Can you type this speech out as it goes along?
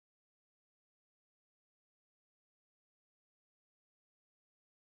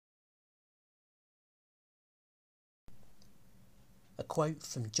A quote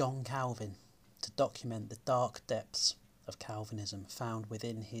from John Calvin to document the dark depths of Calvinism found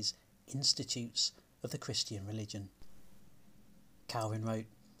within his Institutes of the Christian Religion. Calvin wrote,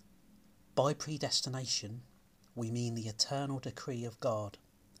 "By predestination we mean the eternal decree of God,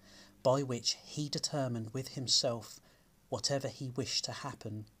 by which he determined with himself whatever he wished to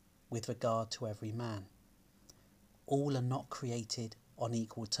happen with regard to every man. All are not created on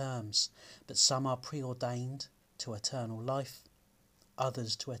equal terms, but some are preordained to eternal life,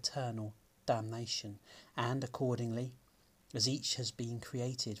 others to eternal damnation, and accordingly, as each has been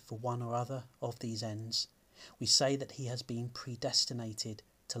created for one or other of these ends, we say that he has been predestinated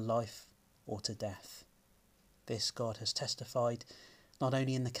to life or to death. This God has testified not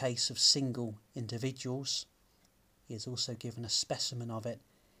only in the case of single individuals, he has also given a specimen of it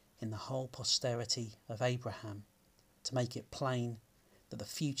in the whole posterity of Abraham, to make it plain that the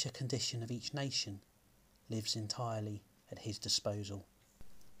future condition of each nation lives entirely at his disposal."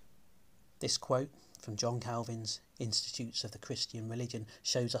 This quote from John Calvin's Institutes of the Christian Religion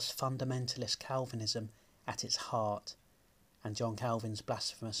shows us fundamentalist Calvinism at its heart, and John Calvin's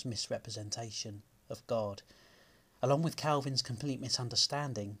blasphemous misrepresentation of God, along with Calvin's complete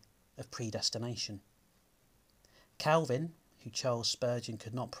misunderstanding of predestination. Calvin, who Charles Spurgeon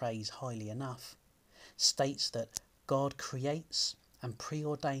could not praise highly enough, states that God creates and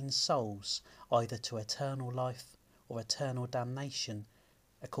preordains souls either to eternal life or eternal damnation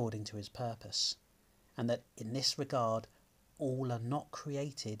according to his purpose, and that in this regard all are not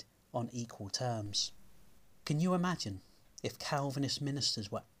created on equal terms. Can you imagine if Calvinist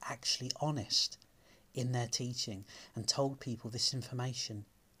ministers were actually honest in their teaching and told people this information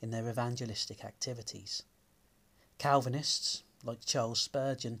in their evangelistic activities? Calvinists, like Charles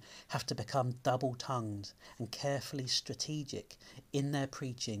Spurgeon, have to become double-tongued and carefully strategic in their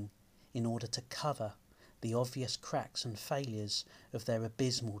preaching in order to cover the obvious cracks and failures of their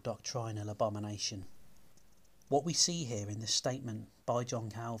abysmal doctrinal abomination. What we see here in this statement by John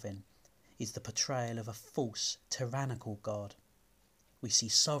Calvin is the portrayal of a false, tyrannical God. We see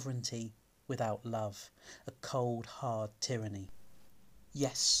sovereignty without love, a cold, hard tyranny.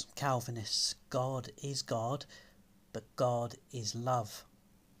 Yes, Calvinists, God is God, but God is love.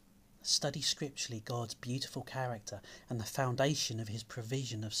 Study scripturally God's beautiful character and the foundation of his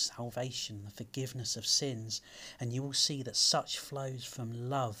provision of salvation, the forgiveness of sins, and you will see that such flows from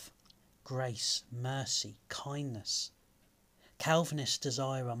love, grace, mercy, kindness. Calvinists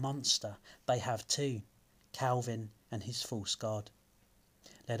desire a monster. They have too, Calvin and his false God.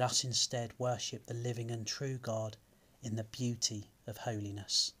 Let us instead worship the living and true God in the beauty of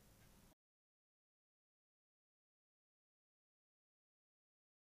holiness.